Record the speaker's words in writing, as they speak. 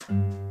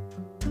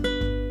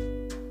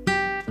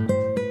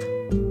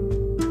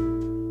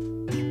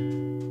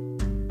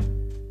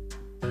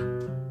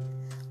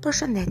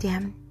Përshëndetje,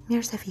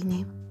 mirë se vini.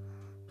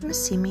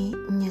 Mësimi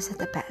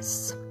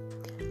 25.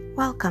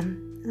 Welcome,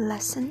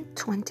 lesson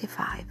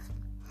 25.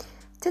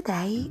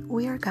 Today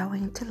we are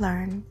going to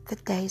learn the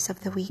days of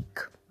the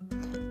week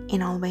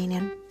in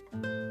Albanian.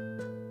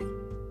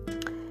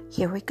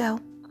 Here we go.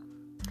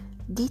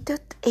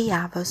 Ditët e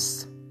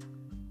javës.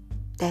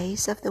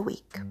 Days of the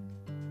week.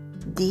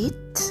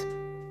 Ditë,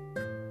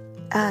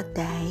 a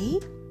day.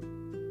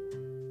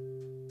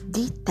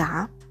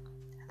 Dita,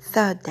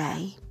 the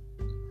day.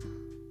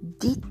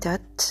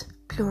 Ditët,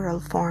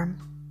 plural form.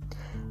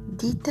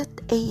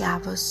 Ditët e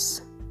javës,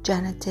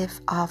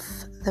 genitive of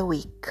the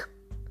week.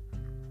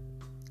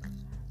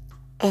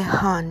 E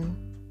hënë,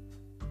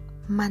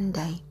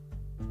 Monday.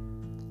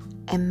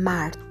 E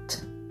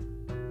martë,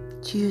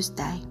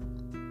 Tuesday.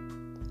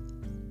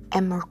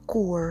 E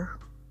mërkurë,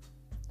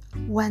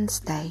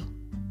 Wednesday.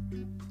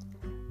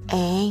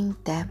 E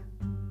enjte,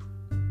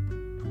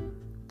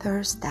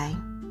 Thursday.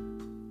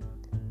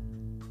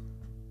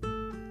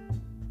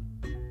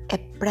 E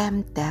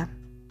premte,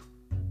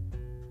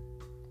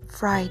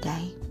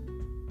 Friday.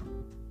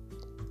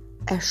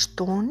 E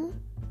shtunë,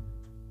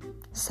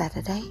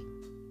 Saturday.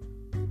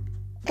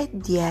 E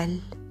diel,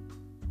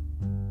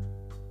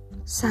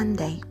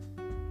 Sunday.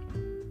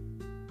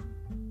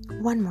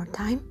 One more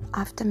time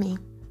after me.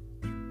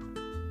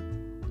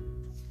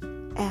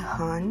 E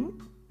hënë,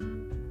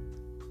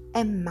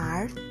 e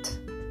martë,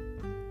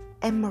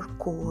 e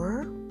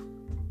mërkurë,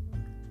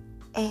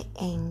 e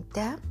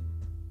enjte,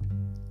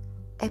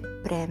 e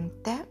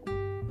premte,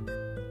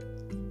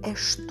 e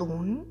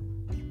shtunë,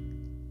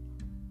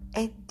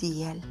 e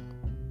diel.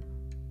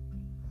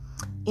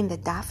 In the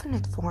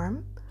definite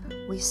form,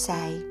 we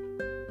say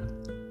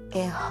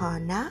e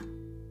hëna,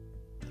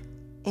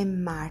 e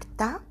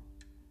marta,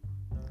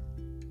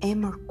 e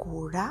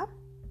mërkura,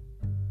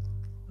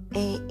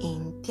 e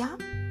enjtja,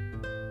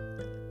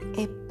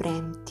 e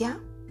premtja,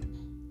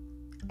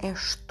 e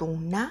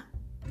shtuna,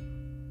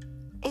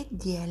 e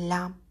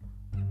diela.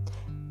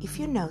 If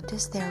you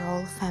notice, they're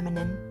all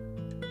feminine.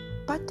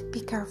 But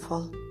be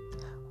careful.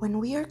 When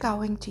we are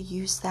going to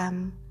use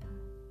them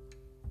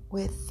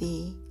with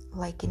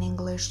like in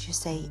English, you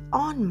say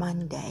on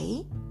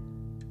Monday,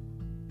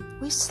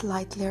 we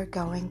slightly are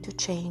going to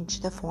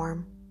change the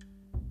form.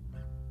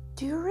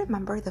 Do you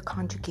remember the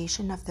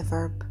conjugation of the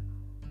verb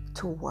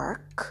to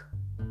work?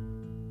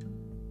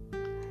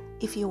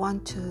 If you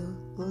want to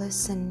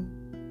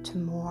listen to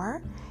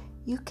more,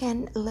 you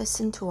can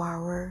listen to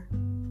our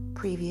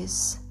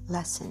previous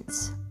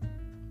lessons.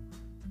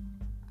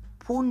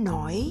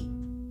 Punoj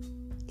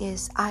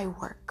is I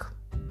work.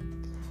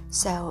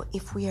 So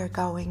if we are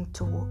going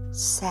to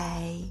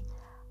say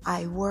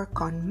I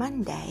work on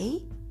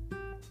Monday,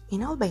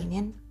 in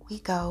Albanian we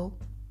go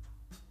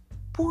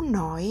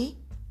punoj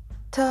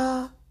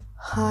të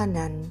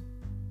hënën.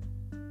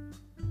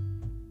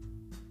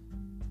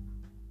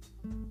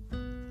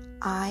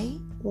 I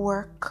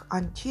work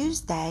on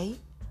Tuesday,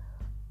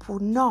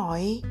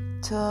 punoj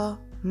të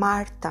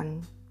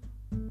martën.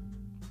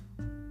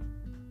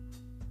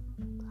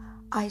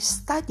 I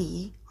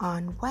study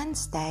on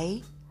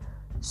Wednesday,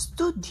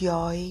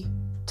 studioj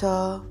të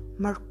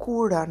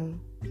mërkurën.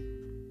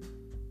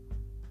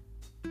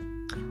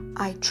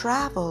 I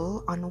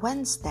travel on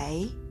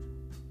Wednesday,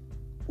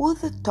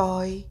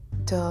 udhëtoj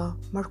të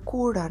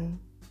mërkurën.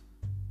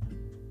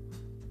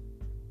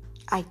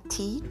 I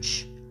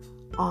teach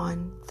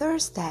on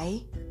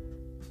Thursday,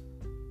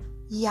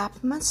 jap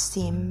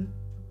mësim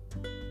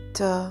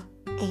të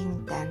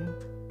enjten.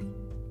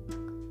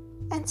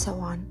 And so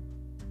on.